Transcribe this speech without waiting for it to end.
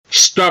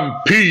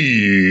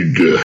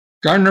Stampede.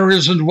 Garner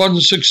isn't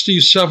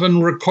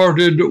 167,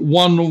 recorded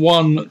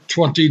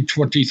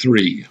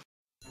 1/1/2023.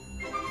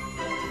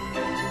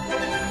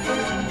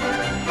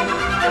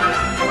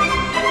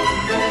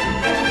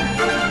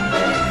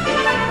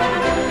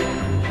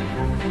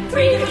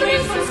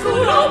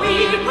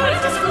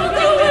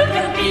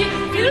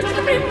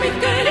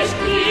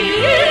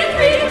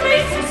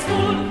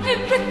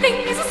 Everything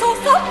is so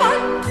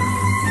fun.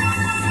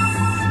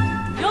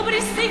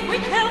 Nobody's safe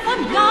with help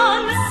on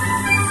guns.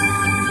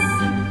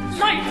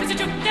 Life is a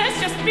joke that's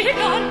just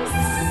begun.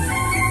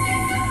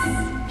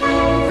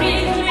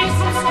 Free to race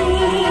from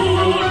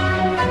school.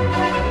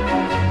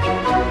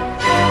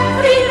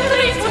 Free to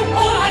race from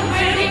all I'm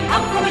wearing.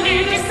 Up from a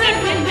lady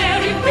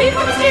seminary. Free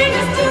from the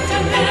seniors to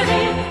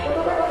Mary.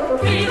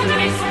 Free to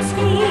race from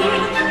school.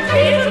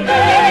 Free to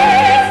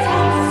race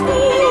from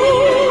school.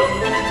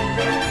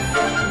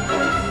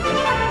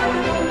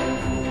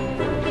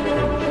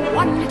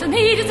 One little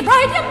maid is a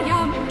bride yum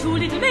yum. Two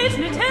little maids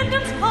and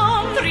attendants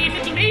come. Three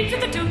little maids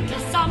with a total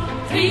sum.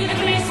 Three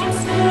little maids from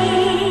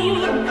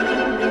school.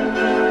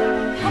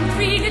 Come,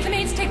 three little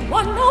maids take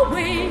one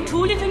away.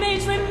 Two little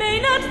maids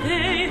remain at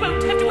they.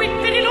 Won't have to wait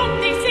very long,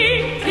 they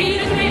say. Three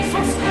little maids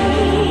from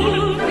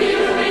school. Three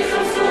little maids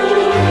from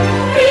school.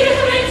 Three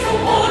little maids from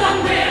all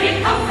unweary.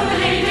 Come from the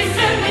ladies'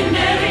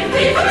 seminary.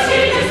 Three from the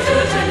seniors to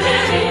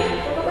Mary.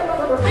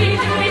 Three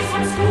little maids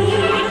from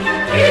school.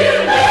 Three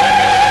little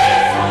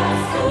maids from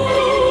school.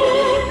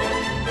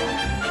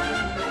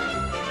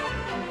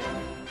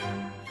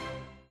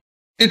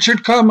 It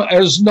should come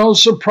as no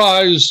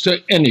surprise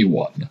to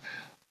anyone.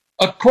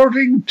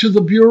 According to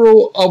the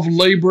Bureau of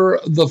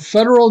Labor, the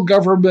federal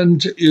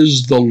government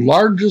is the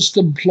largest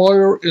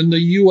employer in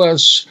the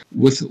U.S.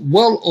 with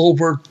well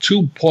over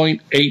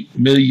 2.8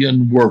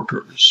 million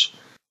workers.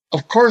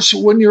 Of course,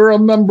 when you're a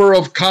member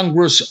of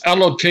Congress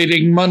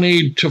allocating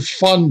money to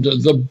fund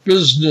the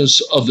business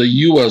of the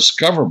U.S.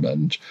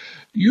 government,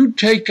 you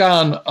take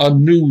on a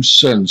new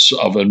sense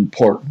of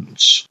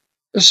importance,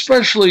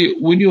 especially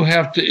when you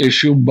have to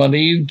issue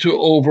money to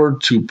over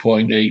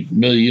 2.8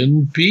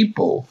 million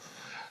people.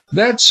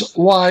 That's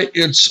why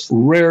it's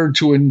rare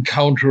to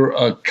encounter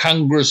a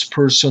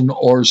congressperson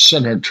or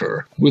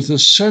senator with a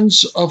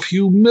sense of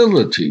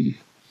humility.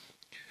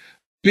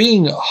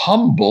 Being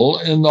humble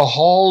in the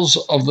halls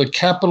of the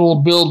Capitol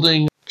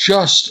building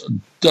just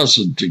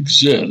doesn't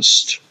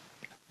exist.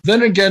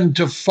 Then again,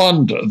 to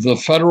fund the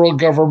federal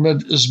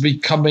government is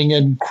becoming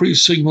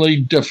increasingly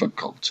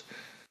difficult.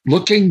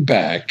 Looking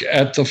back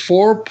at the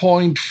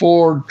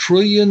 $4.4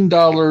 trillion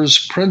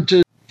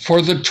printed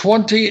for the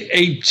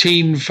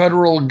 2018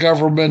 federal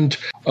government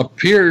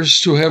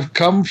appears to have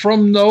come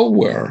from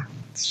nowhere.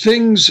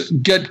 Things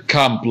get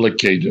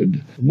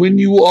complicated when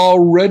you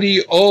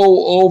already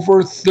owe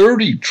over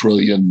 $30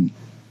 trillion.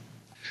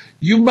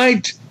 You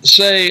might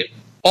say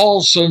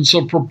all sense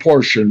of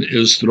proportion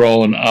is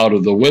thrown out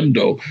of the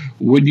window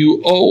when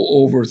you owe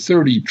over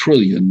 $30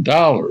 trillion.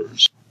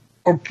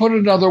 Or put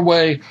another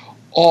way,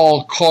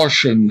 all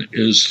caution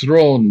is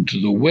thrown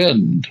to the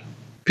wind.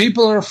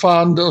 People are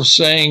fond of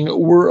saying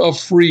we're a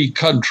free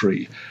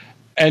country,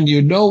 and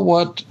you know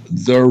what?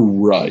 They're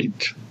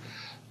right.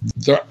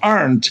 There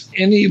aren't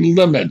any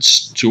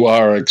limits to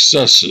our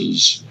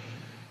excesses.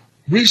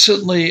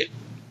 Recently,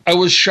 I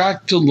was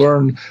shocked to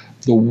learn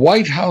the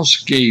White House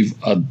gave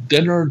a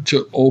dinner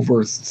to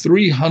over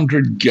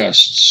 300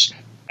 guests,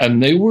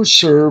 and they were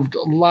served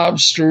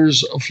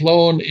lobsters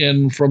flown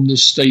in from the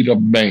state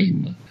of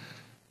Maine.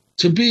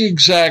 To be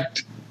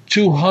exact,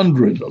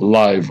 200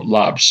 live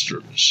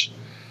lobsters.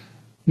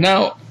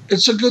 Now,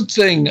 it's a good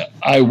thing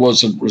I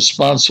wasn't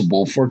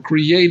responsible for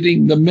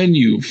creating the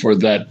menu for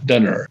that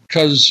dinner,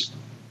 because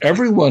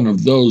every one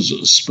of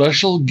those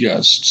special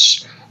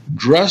guests,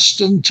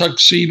 dressed in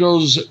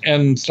tuxedos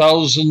and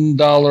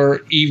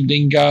 $1,000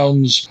 evening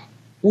gowns,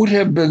 would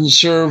have been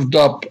served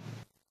up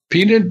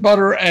peanut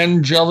butter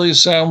and jelly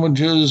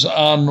sandwiches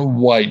on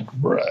white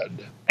bread.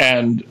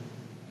 And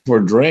for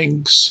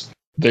drinks,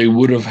 they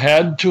would have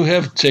had to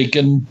have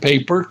taken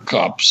paper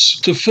cups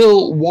to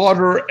fill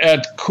water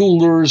at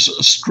coolers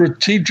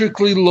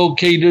strategically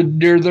located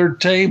near their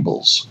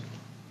tables.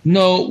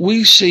 No,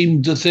 we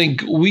seem to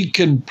think we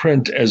can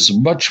print as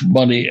much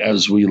money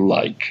as we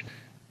like.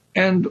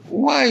 And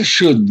why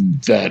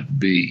shouldn't that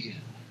be?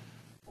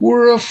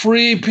 We're a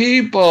free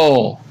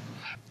people.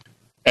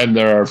 And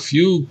there are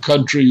few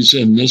countries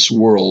in this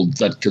world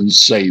that can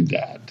say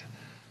that,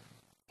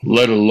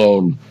 let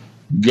alone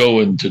go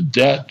into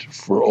debt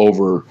for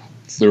over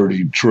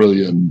 $30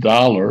 trillion.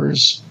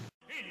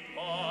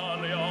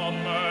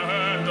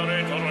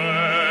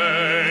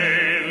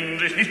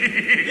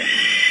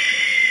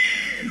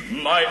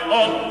 My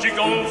object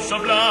oh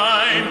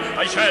sublime,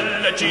 I shall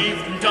achieve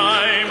in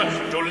time,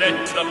 to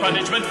let the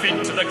punishment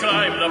fit the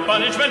crime, the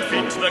punishment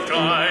fit the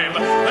crime,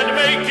 and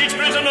make each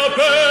prisoner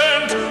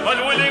burnt,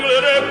 unwillingly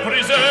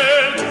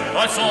represent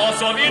a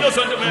source of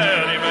innocent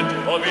merriment,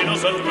 of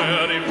innocent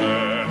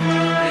merriment.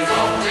 His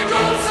object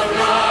oh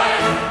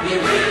sublime, he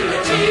will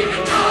achieve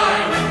in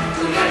time,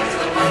 to let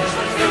the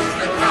punishment fit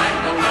the crime,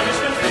 the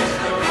punishment fit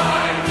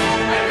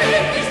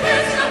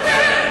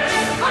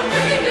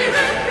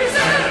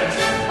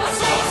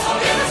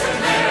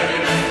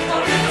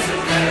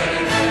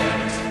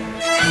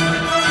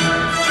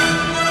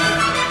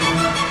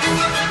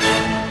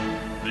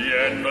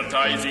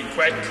Advertising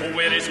quack who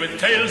wearies with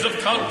tales of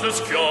countless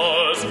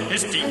cures.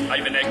 His teeth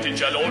I've enacted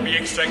shall all be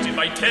extracted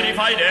by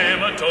terrified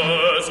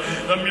amateurs.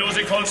 The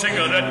music hall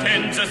singer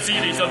attends a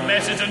series of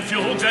masses and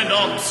fugues and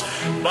ops,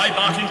 by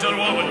Bach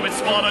interwoven with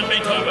Swan and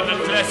Beethoven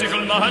and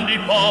classical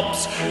Mahandi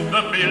pops.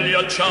 The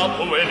billiard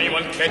sharp who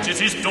anyone catches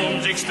his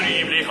dooms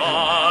extremely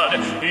hard.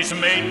 He's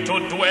made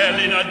to dwell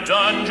in a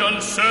dungeon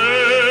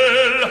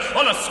cell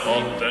on a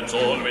spot that's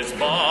always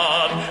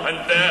barred, and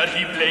there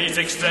he plays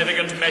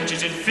extravagant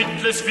matches in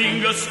fitless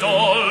finger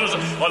stalls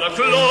on a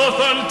cloth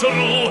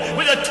untrue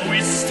with a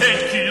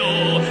twisted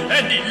cue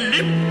and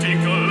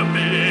elliptical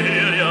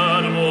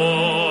billiard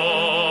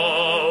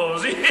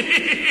balls.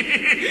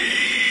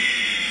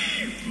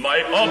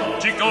 My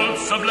object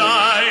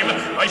sublime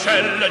I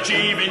shall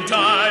achieve in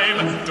time,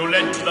 to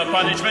let the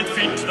punishment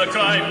fit the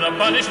crime, the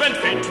punishment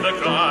fit the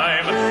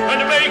crime,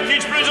 and make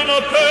each prisoner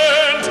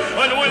pant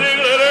and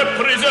willingly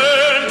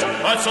represent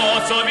a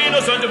source of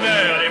innocent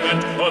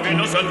merriment, of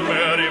innocent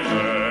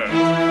merriment.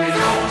 His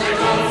object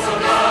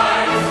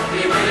sublime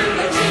he will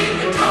achieve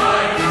in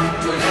time,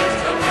 to let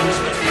the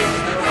punishment fit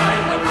the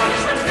crime, the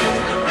punishment fit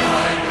the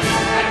crime,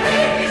 and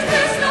make each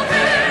prisoner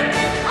pant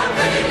and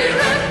willingly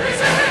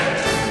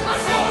represent a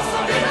source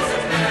of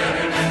innocent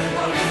merriment,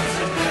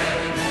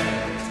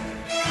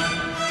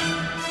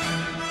 of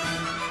innocent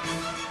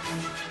merriment.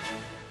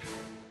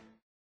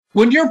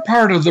 When you're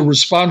part of the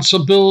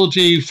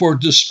responsibility for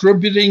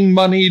distributing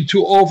money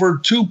to over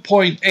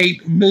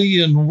 2.8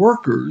 million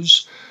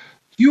workers,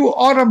 you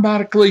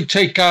automatically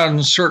take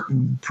on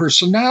certain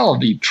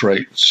personality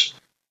traits.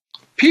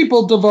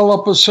 People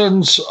develop a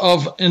sense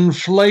of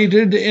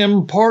inflated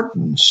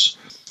importance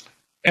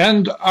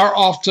and are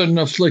often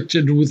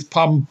afflicted with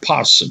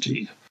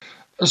pomposity,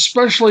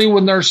 especially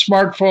when their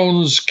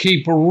smartphones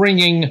keep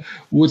ringing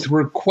with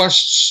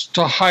requests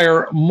to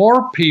hire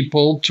more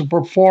people to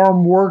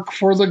perform work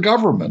for the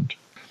government.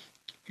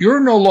 You're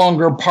no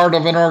longer part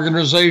of an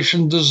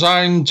organization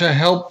designed to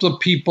help the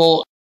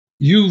people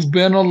you've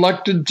been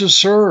elected to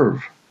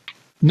serve.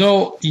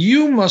 No,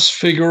 you must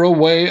figure a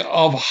way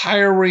of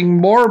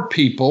hiring more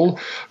people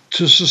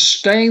to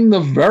sustain the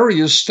very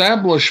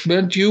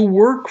establishment you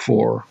work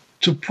for.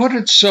 To put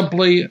it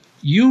simply,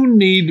 you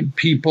need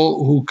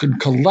people who can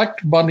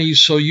collect money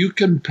so you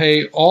can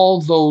pay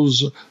all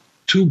those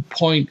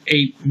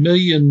 2.8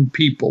 million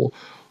people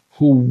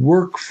who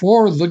work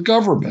for the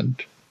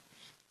government.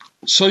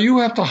 So you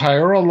have to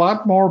hire a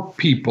lot more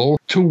people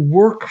to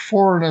work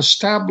for an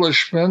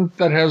establishment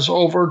that has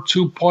over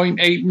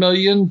 2.8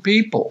 million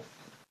people.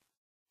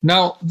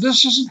 Now,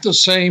 this isn't the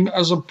same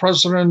as a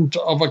president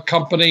of a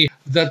company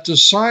that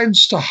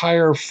decides to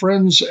hire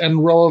friends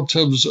and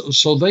relatives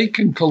so they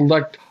can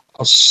collect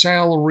a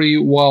salary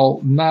while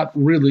not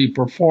really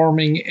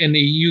performing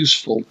any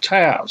useful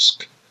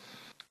task.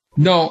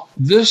 No,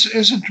 this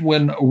isn't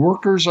when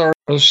workers are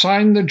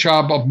assigned the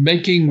job of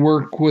making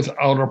work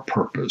without a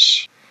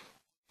purpose,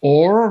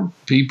 or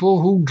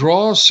people who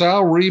draw a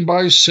salary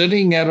by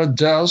sitting at a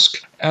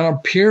desk and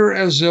appear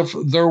as if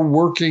they're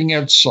working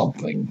at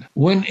something,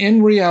 when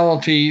in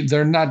reality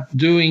they're not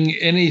doing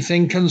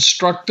anything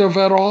constructive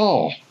at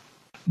all.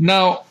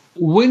 Now,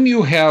 when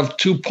you have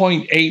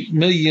 2.8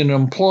 million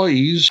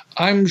employees,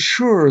 I'm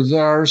sure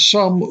there are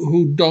some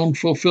who don't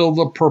fulfill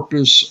the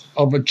purpose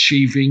of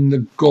achieving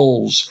the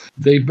goals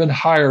they've been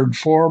hired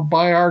for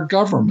by our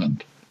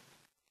government.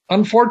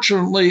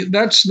 Unfortunately,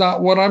 that's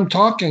not what I'm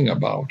talking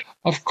about.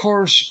 Of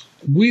course,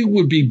 we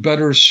would be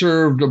better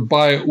served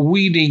by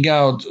weeding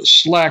out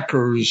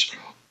slackers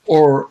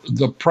or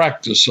the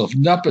practice of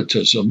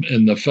nepotism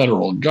in the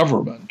federal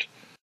government.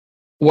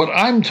 What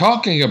I'm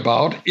talking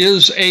about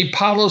is a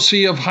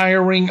policy of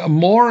hiring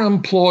more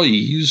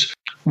employees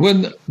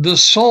when the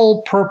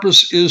sole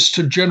purpose is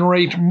to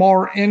generate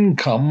more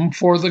income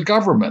for the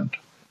government.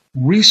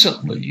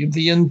 Recently,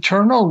 the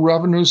Internal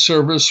Revenue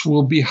Service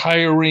will be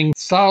hiring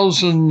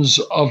thousands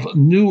of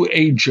new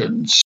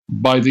agents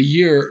by the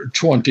year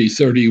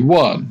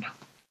 2031.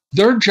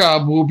 Their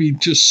job will be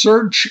to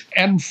search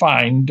and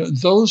find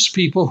those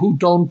people who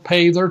don't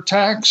pay their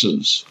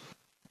taxes.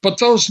 But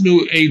those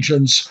new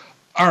agents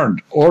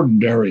aren't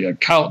ordinary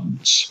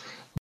accountants.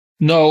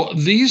 No,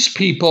 these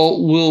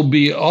people will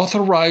be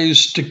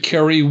authorized to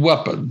carry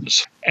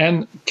weapons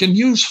and can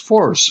use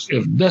force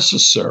if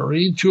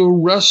necessary to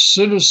arrest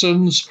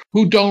citizens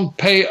who don't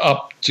pay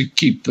up to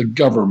keep the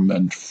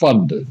government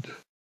funded.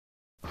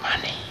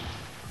 Money.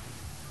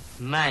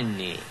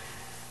 Money.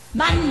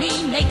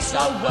 Money makes the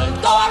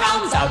world go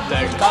round, the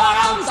world go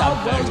round, the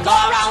world go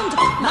round.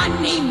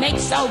 Money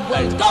makes the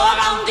world go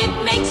round,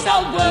 it makes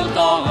the world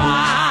go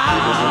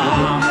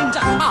round. A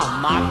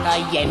mark, a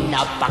yen,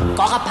 a buck,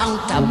 or a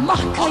pound, a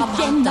mark, a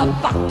yen, a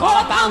buck, or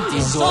a pound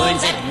is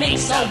words that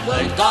makes the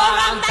world go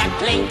round. That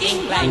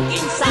clinking,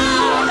 clanking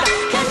sound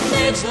that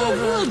makes the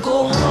world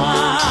go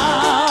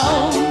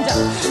round.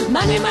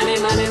 Money, money,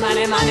 money,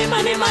 money, money,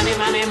 money, money, money,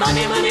 money,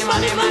 money,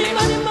 money, money,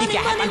 money. If you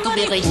happen to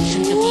be rich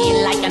and you feel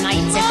like a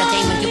night's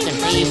entertainment, you can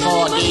pay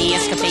for gay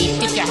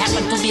escapade. If you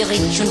happen to be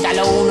rich and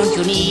alone and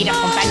you need a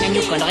companion,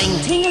 you can ring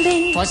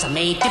ting-a-ling for some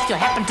mate. If you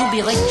happen to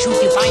be rich and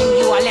you find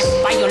you are left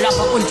by your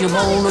lover and you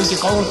moan and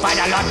you groan quite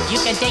a lot, you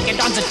can take it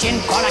on the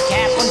chin, call a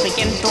cab and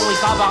begin to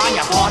recover on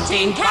your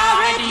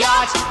 14-carat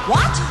yacht.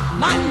 What?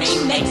 Money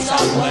makes the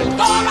world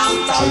go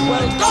round, the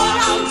world go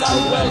round, the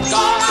world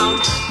go round.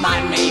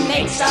 Money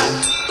makes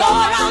us go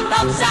round,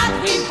 the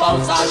sad we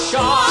both are sure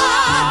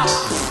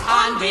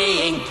on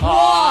being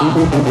poor.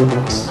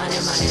 Money,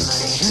 money,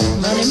 money,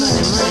 money, money,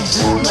 money, money,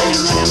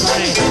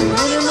 money,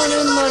 money,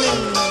 money,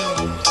 money.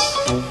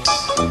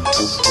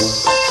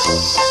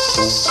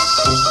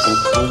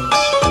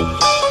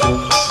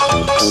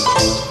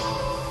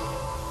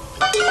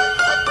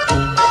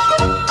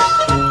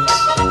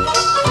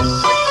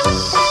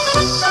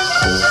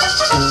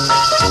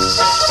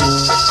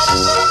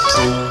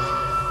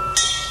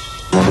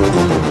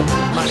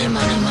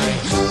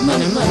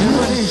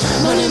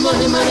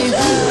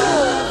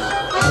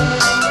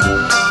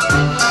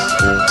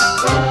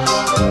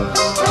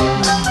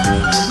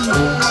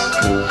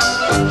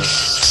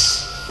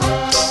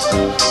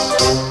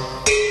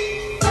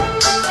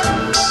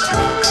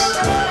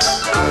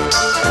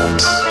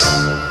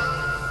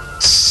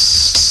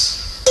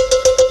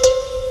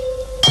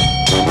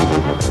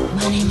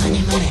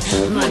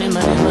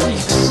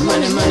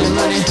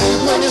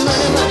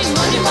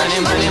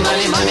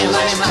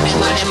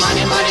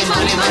 Money,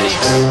 money, money.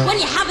 When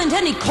you haven't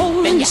any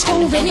coal in your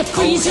stove and you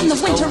freeze in the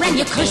winter and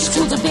you curse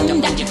to the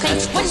wind at your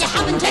face. When you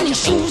haven't any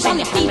shoes on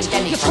your feet,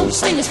 your coat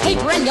stained as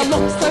paper and you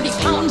look 30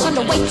 pounds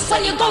underweight.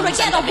 When you go to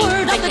get a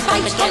word of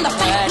advice from the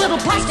fake little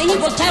pastor, he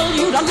will tell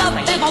you to love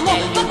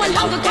evermore. But when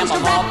hunger comes to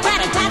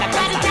rat-a-tat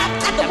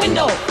at the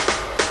window,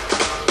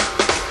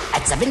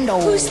 at the window,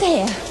 who's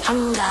there?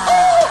 Hunger.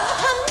 Oh,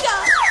 hunger.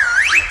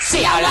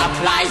 See how love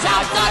flies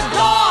out the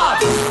door.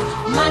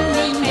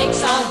 Money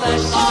makes a bird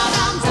go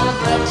round, the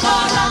bird go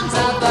round,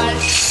 the bird.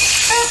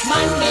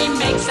 Money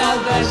makes a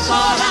bird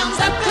go round,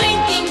 the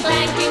clinking,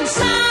 clanking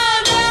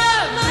sound.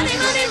 Money,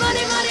 money,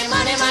 money, money,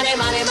 money, money,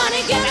 money,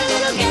 money. Get a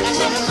little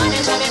money,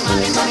 money,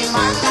 money, money.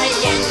 Mark the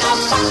yen of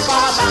buck go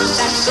round.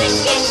 That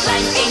clinking,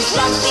 clanking,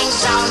 clunking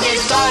sound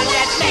is all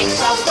that makes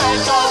a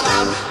bird go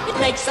round. It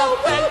makes a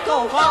bird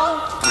go round.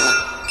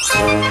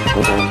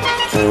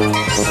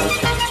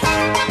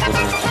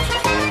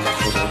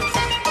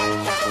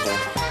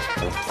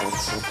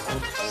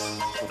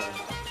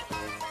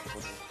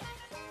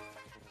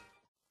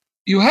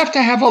 You have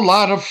to have a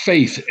lot of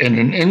faith in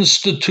an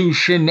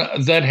institution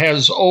that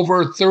has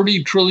over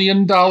 $30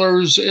 trillion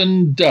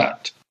in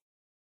debt.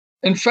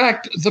 In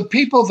fact, the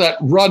people that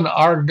run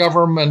our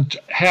government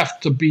have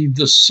to be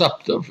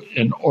deceptive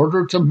in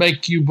order to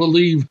make you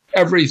believe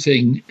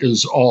everything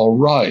is all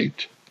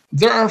right.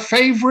 There are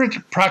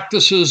favorite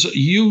practices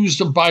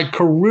used by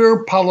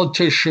career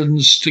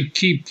politicians to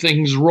keep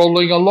things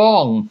rolling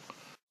along.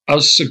 A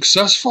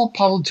successful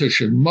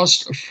politician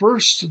must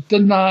first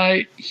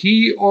deny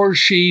he or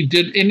she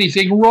did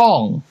anything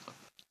wrong.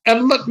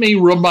 And let me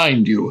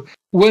remind you,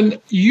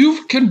 when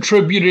you've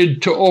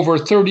contributed to over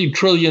 $30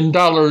 trillion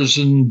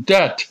in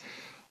debt,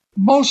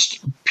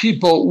 most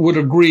people would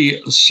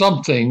agree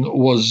something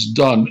was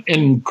done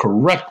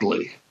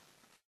incorrectly.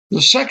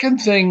 The second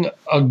thing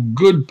a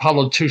good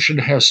politician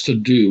has to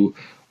do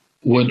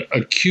when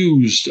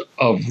accused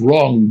of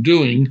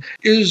wrongdoing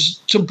is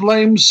to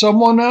blame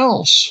someone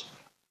else.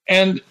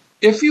 And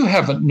if you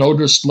haven't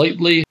noticed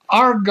lately,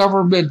 our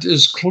government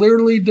is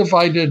clearly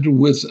divided,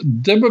 with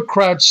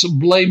Democrats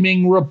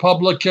blaming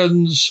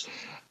Republicans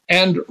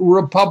and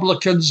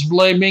Republicans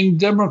blaming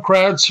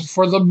Democrats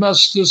for the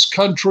mess this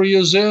country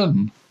is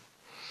in.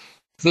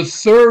 The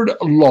third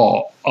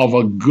law of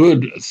a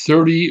good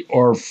 30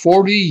 or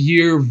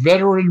 40-year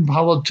veteran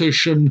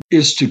politician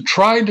is to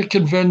try to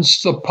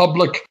convince the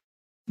public,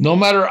 no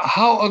matter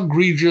how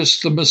egregious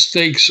the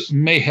mistakes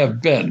may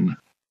have been,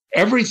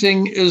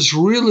 everything is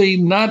really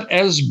not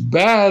as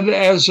bad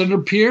as it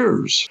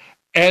appears,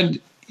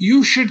 and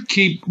you should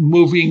keep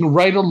moving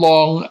right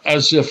along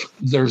as if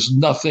there's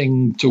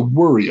nothing to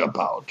worry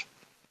about.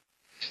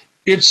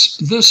 It's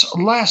this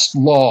last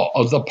law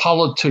of the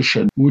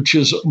politician which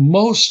is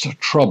most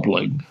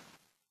troubling.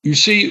 You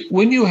see,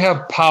 when you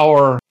have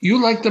power,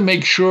 you like to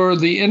make sure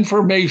the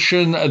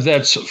information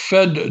that's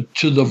fed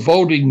to the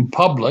voting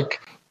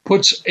public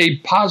puts a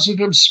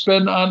positive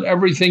spin on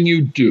everything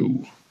you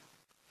do.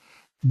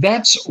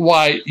 That's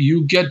why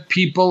you get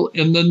people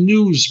in the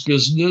news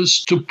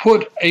business to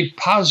put a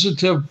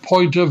positive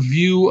point of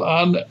view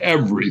on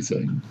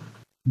everything.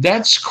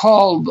 That's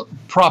called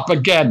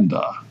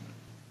propaganda,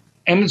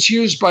 and it's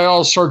used by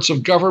all sorts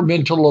of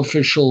governmental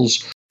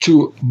officials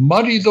to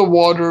muddy the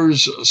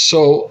waters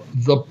so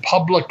the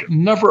public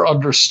never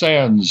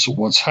understands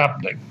what's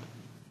happening.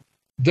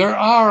 There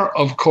are,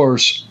 of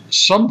course,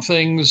 some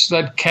things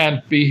that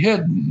can't be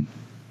hidden,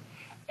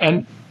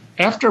 and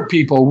after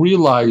people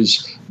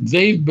realize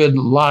they've been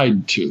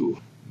lied to,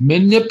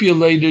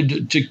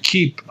 manipulated to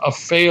keep a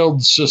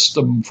failed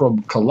system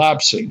from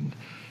collapsing.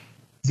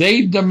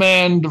 They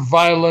demand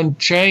violent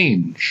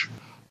change,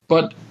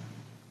 but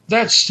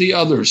that's the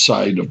other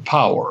side of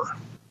power.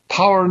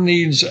 Power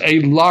needs a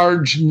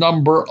large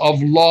number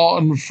of law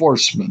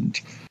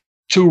enforcement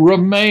to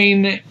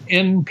remain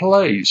in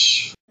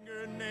place.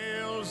 Your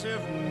nails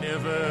have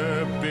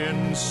never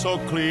been so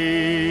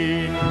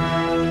clean.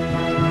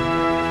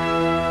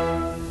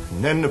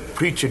 And then the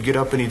preacher'd get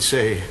up and he'd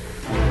say,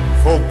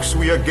 "Folks,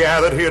 we are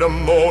gathered here to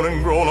mourn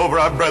and groan over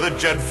our brother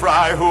Jed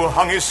Fry, who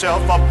hung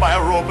himself up by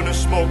a rope in a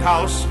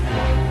smokehouse."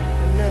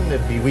 And then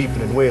there'd be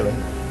weeping and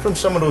wailing from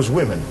some of those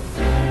women.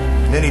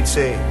 And then he'd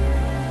say,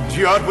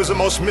 "Judd was the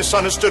most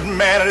misunderstood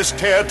man in his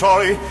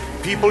territory.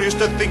 People used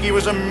to think he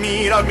was a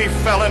mean, ugly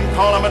felon,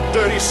 call him a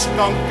dirty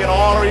skunk and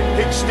ornery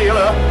pig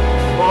stealer.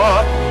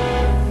 But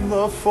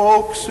the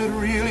folks that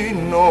really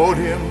knowed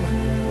him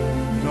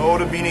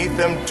knowed beneath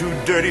them two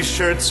dirty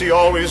shirts he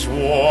always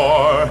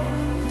wore,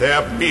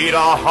 there beat a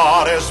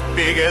heart as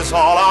big as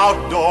all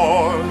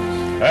outdoors."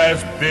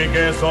 As big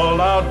as all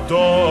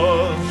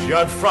outdoors.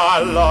 Judd Fry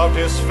loved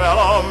his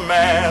fellow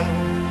man.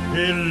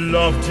 He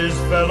loved his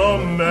fellow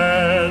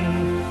man.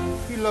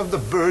 He loved the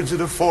birds of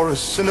the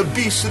forests and the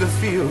beasts of the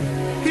field.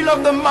 He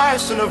loved the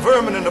mice and the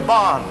vermin in the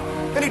barn.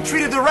 And he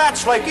treated the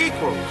rats like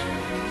equals,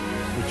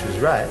 which was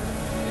right.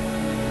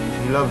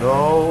 He loved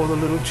all the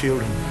little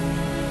children.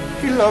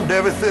 He loved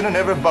everything and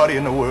everybody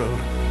in the world.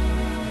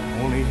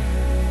 Only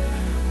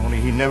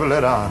he never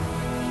let on,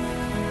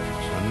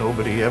 so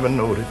nobody ever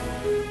noted.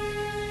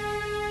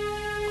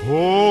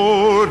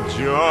 Poor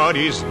Judd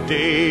is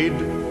dead.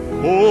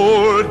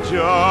 Poor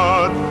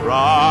Judd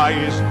Fry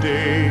is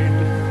dead.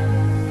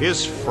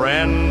 His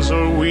friends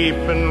will weep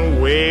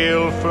and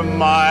wail for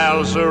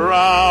miles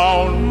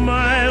around.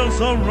 Miles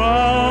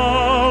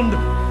around.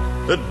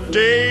 The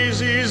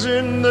daisies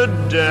in the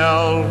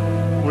dell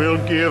will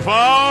give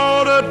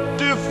out a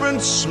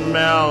different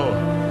smell,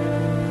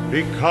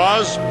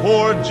 because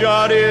poor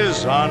Judd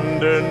is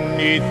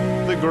underneath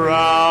the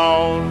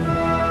ground.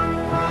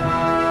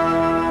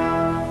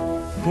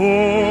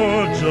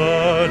 Poor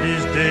Judd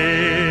is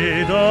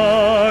dead,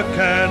 a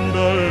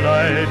candle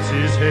lights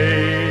his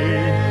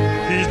head.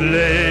 He's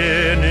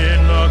laying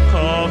in a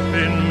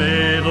coffin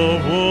made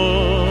of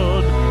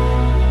wood.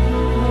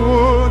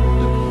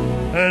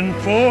 And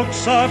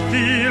folks are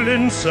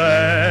feeling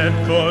sad,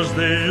 'cause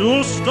they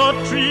used to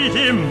treat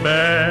him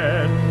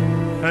bad.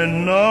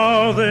 And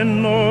now they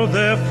know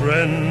their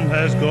friend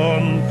has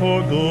gone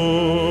for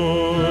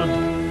good.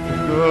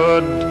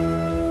 Good.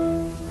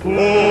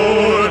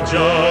 Poor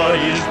Judd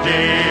is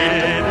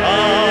dead,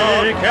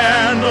 a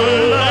candle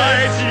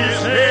lights his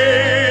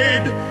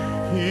head.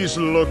 He's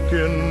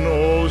looking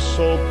oh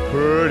so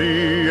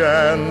pretty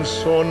and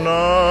so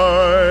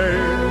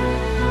nice.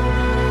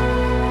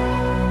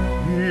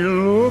 He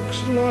looks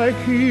like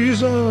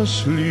he's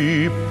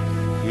asleep.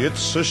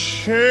 It's a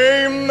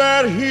shame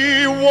that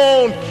he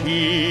won't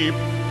keep,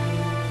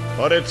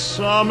 but it's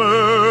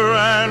summer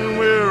and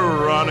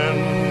we're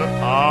running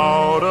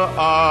out of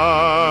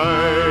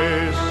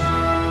ice.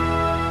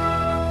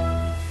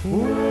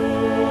 Poor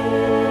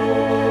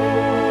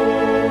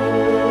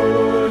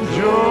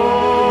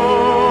Judd,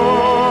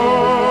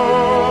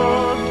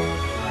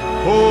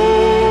 poor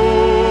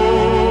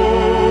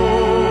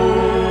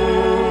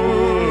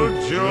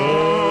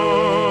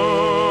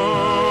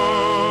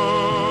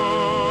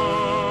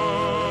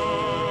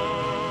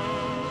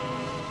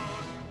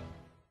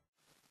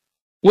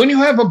When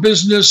you have a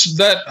business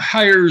that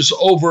hires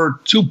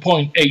over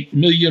 2.8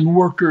 million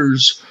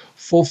workers,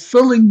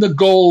 fulfilling the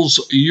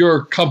goals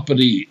your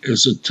company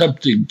is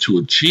attempting to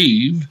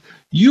achieve,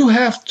 you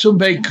have to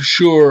make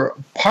sure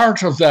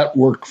part of that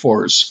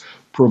workforce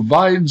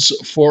provides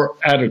for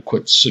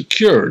adequate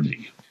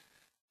security.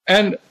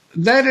 And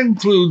that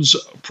includes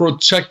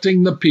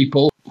protecting the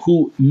people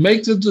who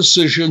make the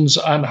decisions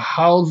on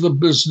how the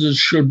business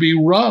should be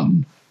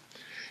run.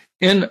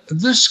 In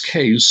this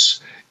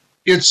case,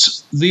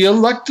 it's the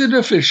elected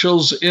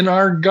officials in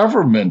our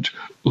government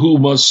who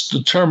must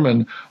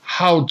determine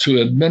how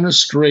to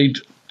administrate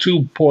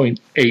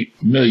 2.8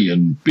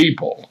 million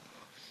people.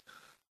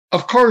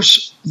 Of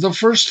course, the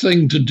first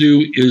thing to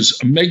do is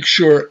make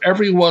sure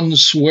everyone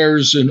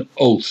swears an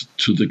oath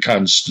to the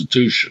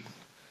Constitution.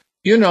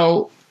 You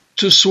know,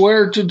 to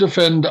swear to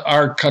defend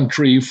our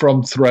country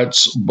from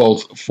threats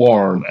both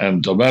foreign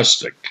and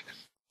domestic.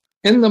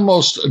 In the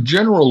most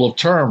general of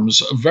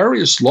terms,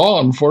 various law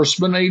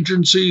enforcement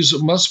agencies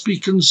must be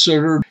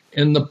considered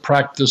in the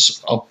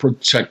practice of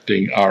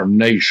protecting our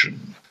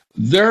nation.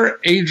 They're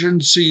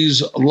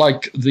agencies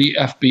like the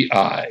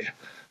FBI,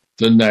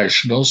 the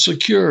National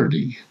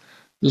Security,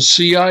 the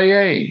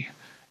CIA,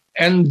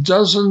 and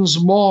dozens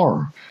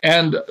more,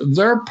 and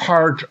they're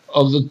part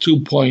of the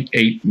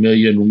 2.8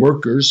 million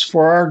workers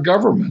for our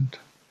government.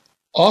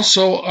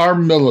 Also, our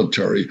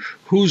military,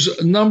 whose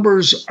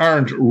numbers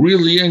aren't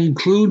really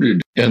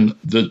included in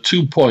the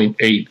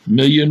 2.8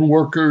 million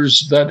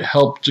workers that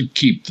help to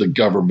keep the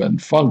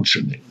government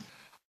functioning.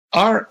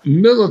 Our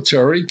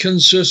military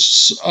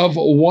consists of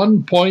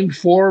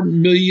 1.4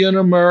 million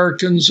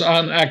Americans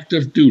on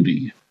active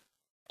duty.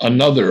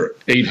 Another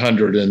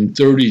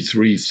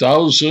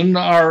 833,000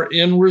 are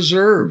in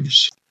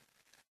reserves.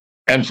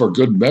 And for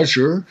good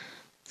measure,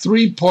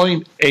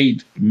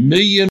 3.8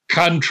 million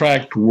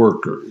contract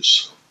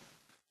workers.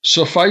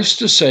 Suffice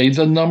to say,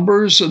 the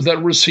numbers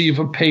that receive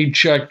a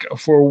paycheck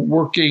for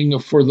working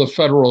for the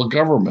federal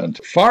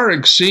government far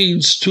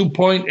exceeds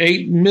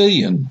 2.8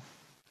 million.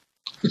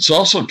 It's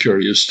also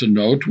curious to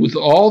note, with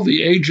all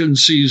the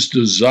agencies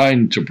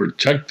designed to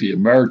protect the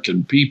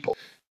American people,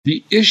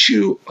 the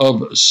issue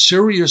of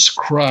serious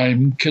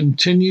crime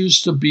continues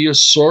to be a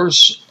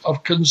source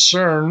of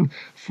concern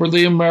for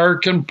the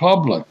American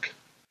public.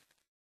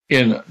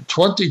 In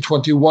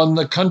 2021,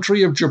 the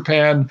country of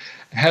Japan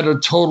had a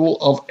total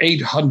of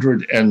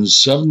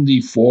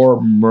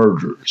 874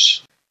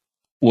 murders.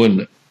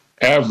 When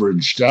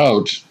averaged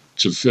out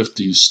to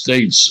 50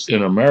 states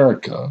in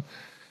America,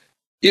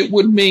 it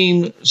would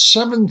mean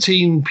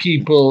 17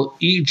 people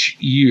each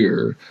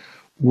year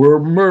were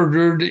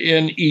murdered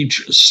in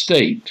each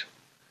state.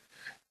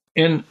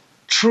 In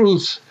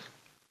truth,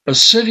 a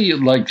city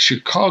like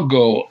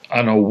Chicago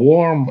on a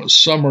warm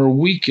summer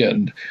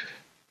weekend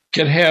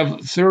can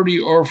have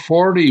 30 or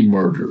 40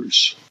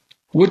 murders,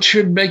 which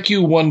should make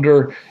you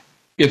wonder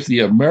if the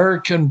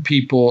American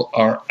people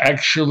are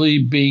actually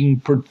being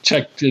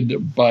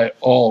protected by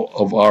all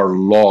of our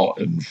law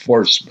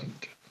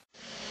enforcement.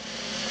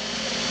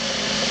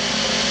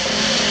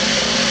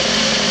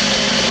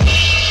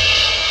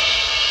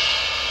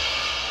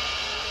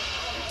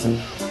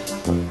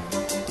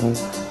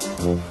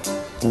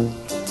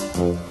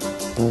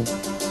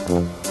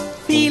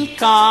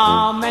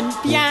 Willkommen,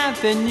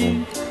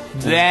 bienvenue,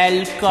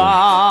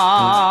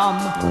 welcome,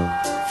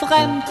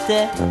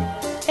 Fremde,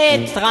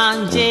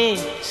 étranger,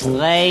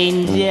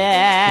 stranger.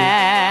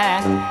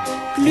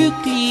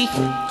 Glücklich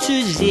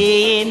zu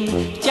sehen,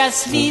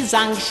 just vis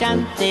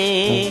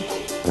enchanté.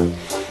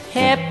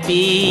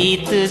 Happy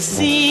to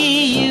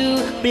see you,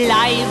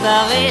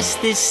 bleibe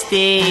reste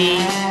stay.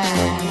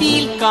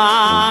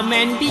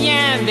 Willkommen,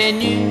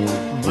 bienvenue,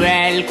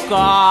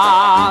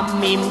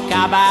 welcome im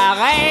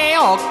Cabaret,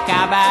 au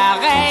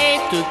Cabaret,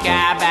 to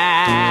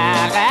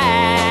Cabaret.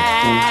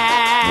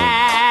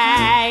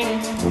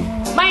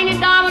 Meine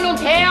Damen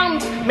und Herren,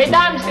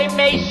 Mesdames et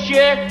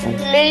Messieurs,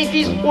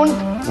 Ladies und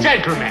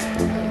Gentlemen,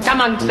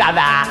 comment ça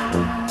va?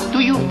 Do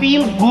you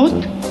feel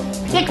good?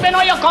 Ich bin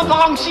euer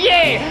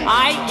Konferencier.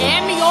 I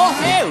am your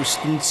host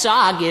und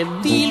sage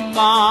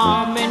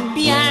willkommen,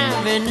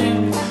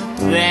 bienvenue,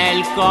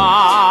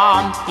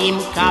 welcome im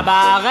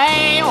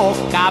Cabaret, au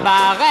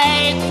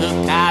Cabaret, to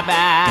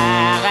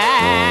Cabaret.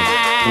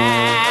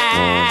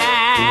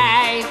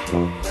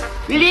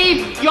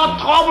 Leave your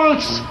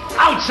troubles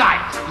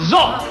outside.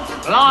 So,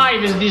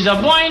 life is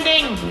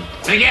disappointing.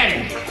 Forget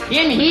it.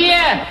 In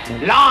here,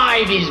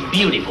 life is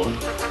beautiful.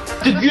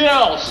 The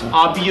girls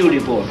are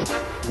beautiful.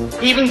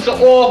 Even the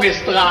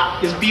orchestra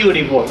is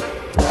beautiful.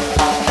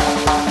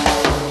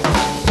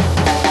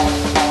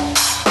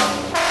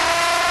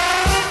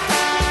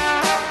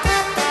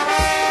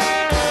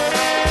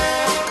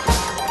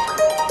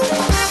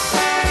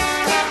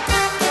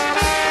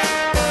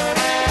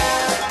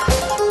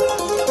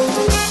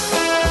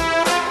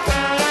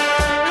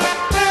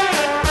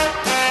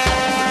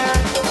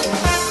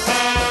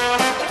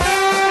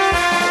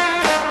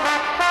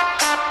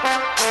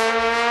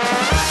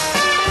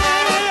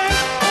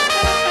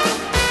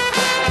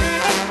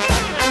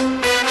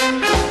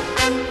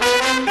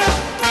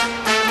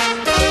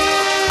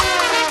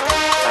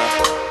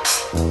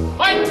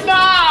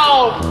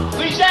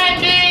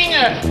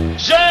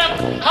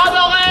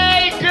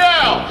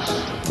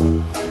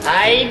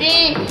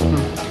 Heidi,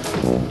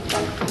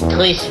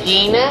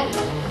 Christine,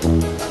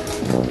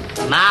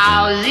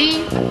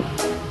 Mausi,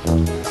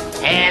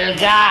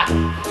 Helga,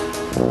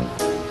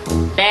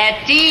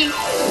 Betty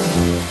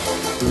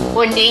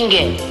und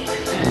Inge.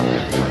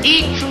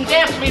 Each and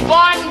every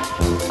one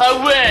a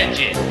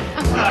virgin.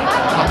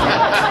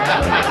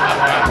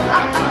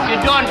 You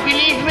don't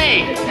believe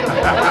me?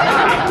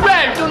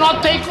 Well, do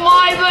not take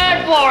my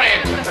word for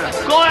it.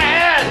 Go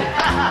ahead.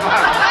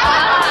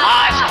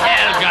 Ask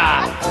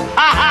Helga.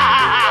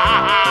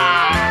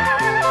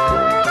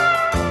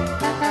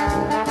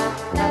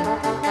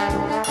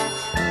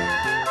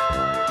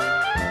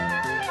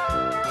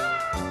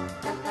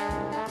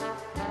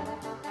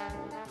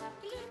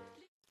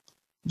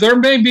 There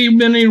may be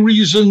many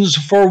reasons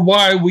for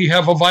why we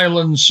have a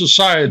violent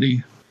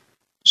society.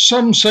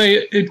 Some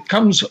say it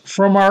comes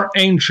from our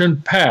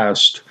ancient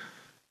past,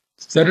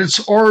 that its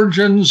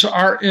origins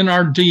are in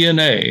our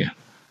DNA.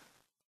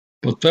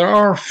 But there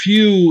are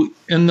few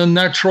in the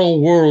natural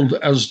world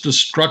as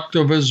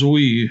destructive as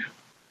we.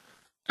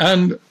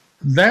 And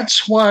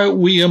that's why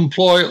we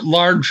employ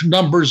large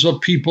numbers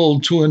of people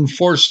to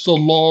enforce the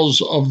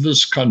laws of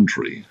this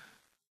country.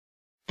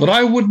 But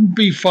I wouldn't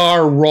be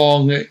far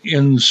wrong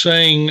in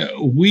saying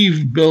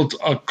we've built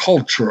a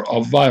culture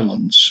of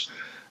violence.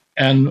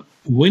 And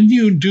when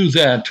you do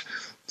that,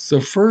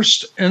 The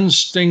first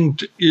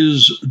instinct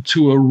is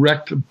to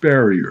erect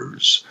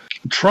barriers,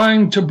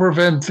 trying to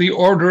prevent the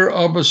order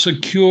of a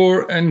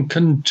secure and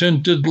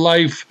contented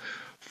life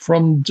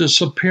from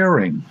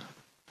disappearing.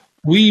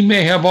 We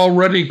may have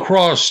already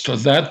crossed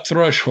that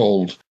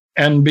threshold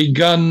and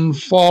begun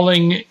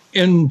falling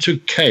into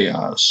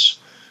chaos.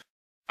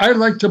 I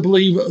like to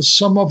believe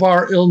some of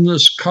our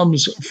illness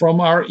comes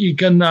from our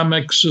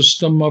economic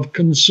system of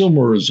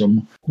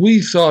consumerism.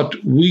 We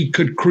thought we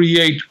could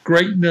create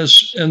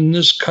greatness in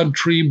this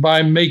country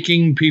by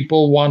making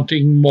people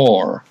wanting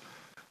more.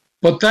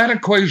 But that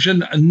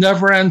equation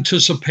never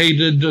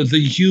anticipated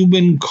the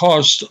human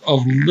cost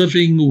of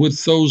living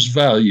with those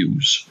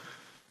values.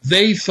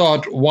 They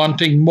thought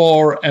wanting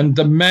more and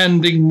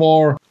demanding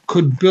more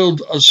could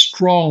build a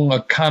strong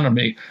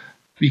economy,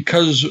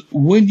 because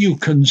when you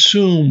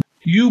consume,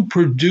 you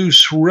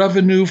produce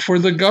revenue for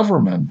the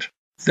government.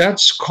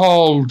 That's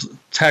called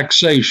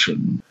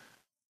taxation.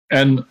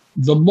 And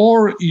the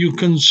more you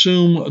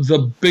consume, the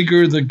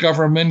bigger the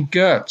government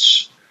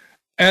gets.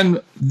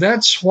 And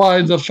that's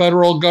why the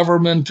federal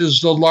government is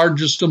the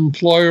largest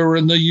employer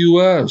in the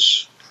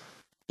U.S.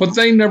 But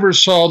they never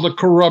saw the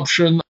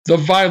corruption, the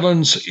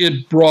violence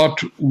it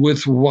brought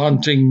with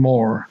wanting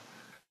more.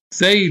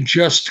 They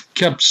just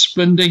kept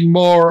spending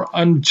more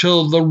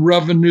until the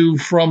revenue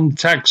from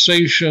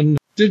taxation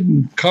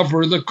didn't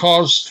cover the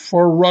cost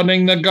for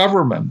running the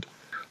government.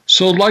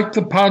 So like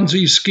the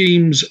Ponzi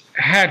schemes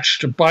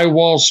hatched by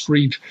Wall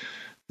Street,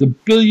 the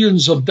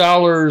billions of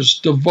dollars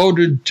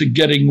devoted to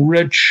getting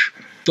rich,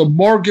 the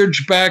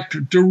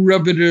mortgage-backed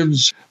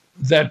derivatives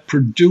that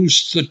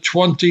produced the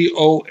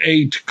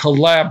 2008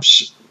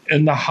 collapse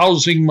in the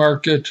housing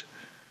market,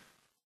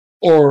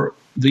 or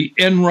the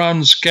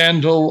Enron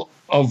scandal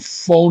of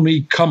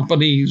phony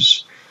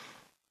companies,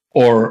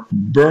 or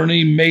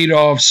Bernie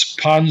Madoff's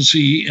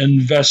Ponzi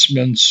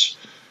investments,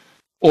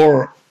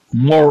 or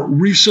more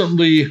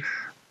recently,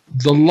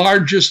 the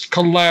largest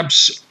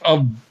collapse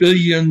of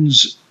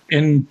billions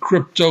in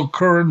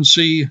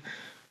cryptocurrency,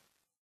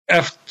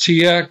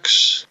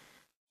 FTX.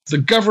 The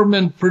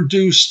government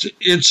produced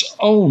its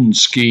own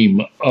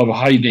scheme of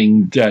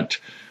hiding debt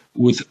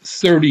with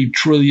 $30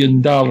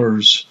 trillion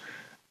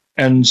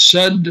and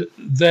said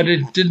that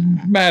it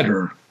didn't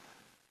matter.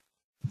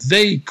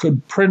 They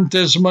could print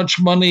as much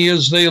money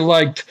as they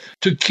liked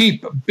to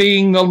keep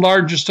being the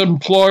largest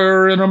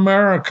employer in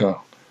America.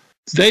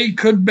 They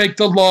could make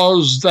the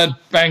laws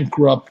that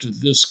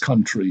bankrupt this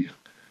country.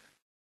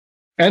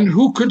 And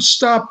who could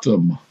stop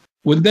them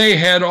when they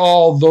had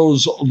all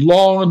those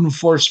law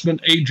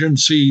enforcement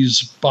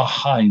agencies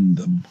behind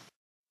them?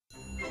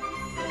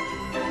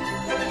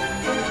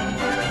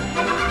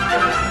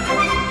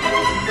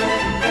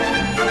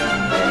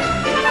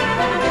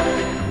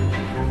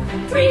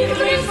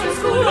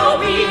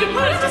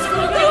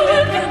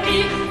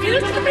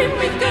 Filled to the brim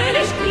with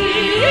girlish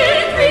glee,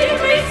 3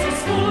 grades in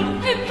school,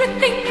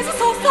 everything is a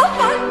source of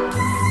fun.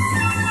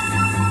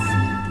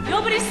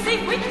 Nobody's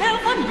safe with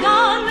help from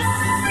none.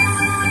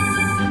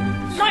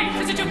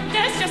 Life is a joke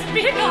that's just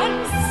begun.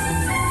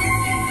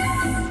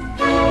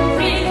 3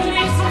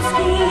 grades from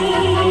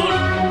school,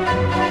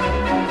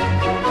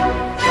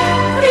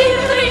 3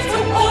 grades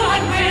from all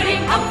I'm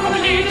wearing, up from a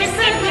lady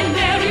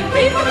seminary,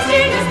 3 from a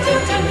genius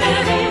to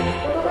Mary.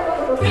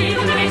 3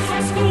 grades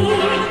from school,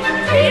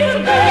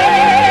 3 grades.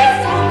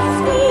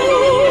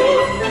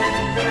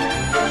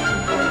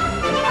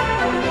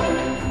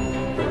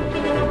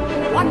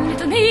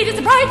 It's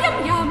a bright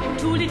yum-yum,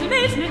 2 little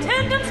maids in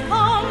attendance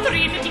come,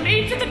 3 little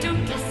maids with a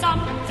toothless sum,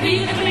 3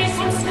 little maids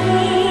from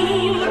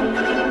school.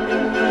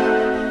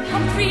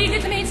 Come 3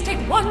 little maids, take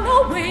 1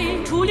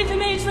 away, 2 little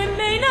maids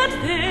remain at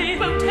they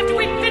won't have to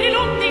wait very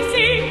long, they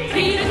say.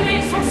 3 little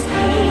maids from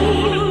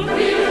school, 3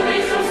 little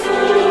maids from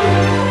school,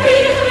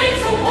 3 little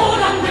maids who all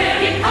I'm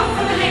wearing, up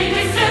from the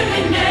ladies'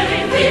 seminary,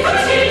 3 from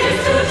genius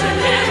to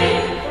Mary.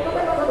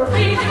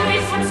 3 little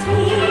maids from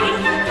school,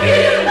 3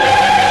 little maids.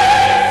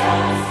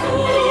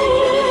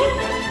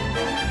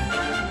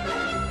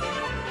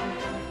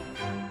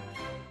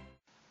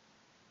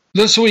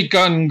 This week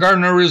on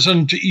Garner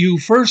Isn't, you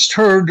first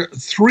heard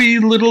 3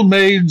 Little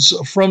Maids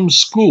from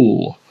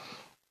School,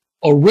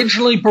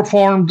 originally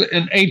performed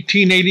in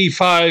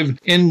 1885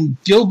 in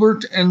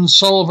Gilbert and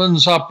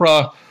Sullivan's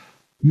opera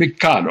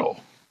Mikado.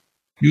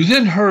 You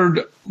then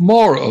heard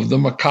more of the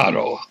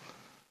Mikado,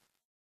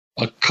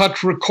 a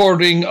cut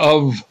recording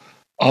of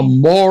A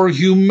More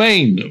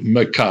Humane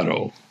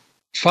Mikado,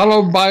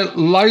 followed by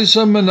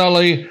Liza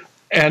Minnelli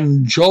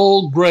and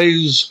Joel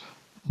Grey's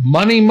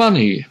Money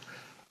Money,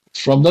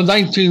 from the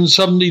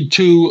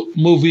 1972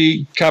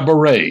 movie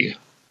Cabaret.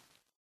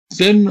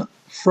 Then,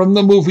 from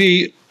the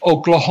movie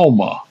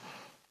Oklahoma,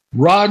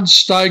 Rod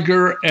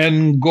Steiger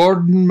and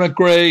Gordon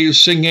MacRae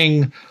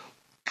singing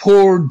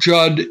Poor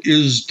Judd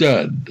is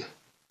Dead.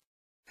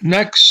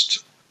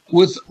 Next,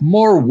 with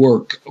more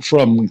work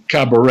from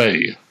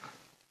Cabaret,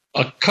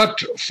 a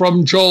cut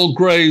from Joel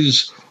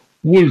Grey's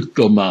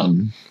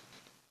Wulkeman.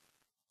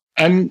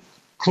 And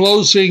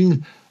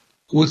closing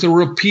with a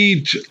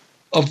repeat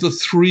of the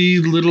Three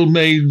Little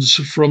Maids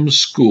from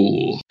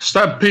School.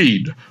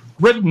 Stampede,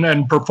 written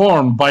and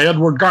performed by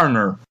Edward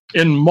Garner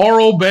in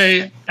Morro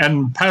Bay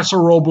and Paso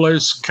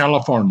Robles,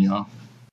 California.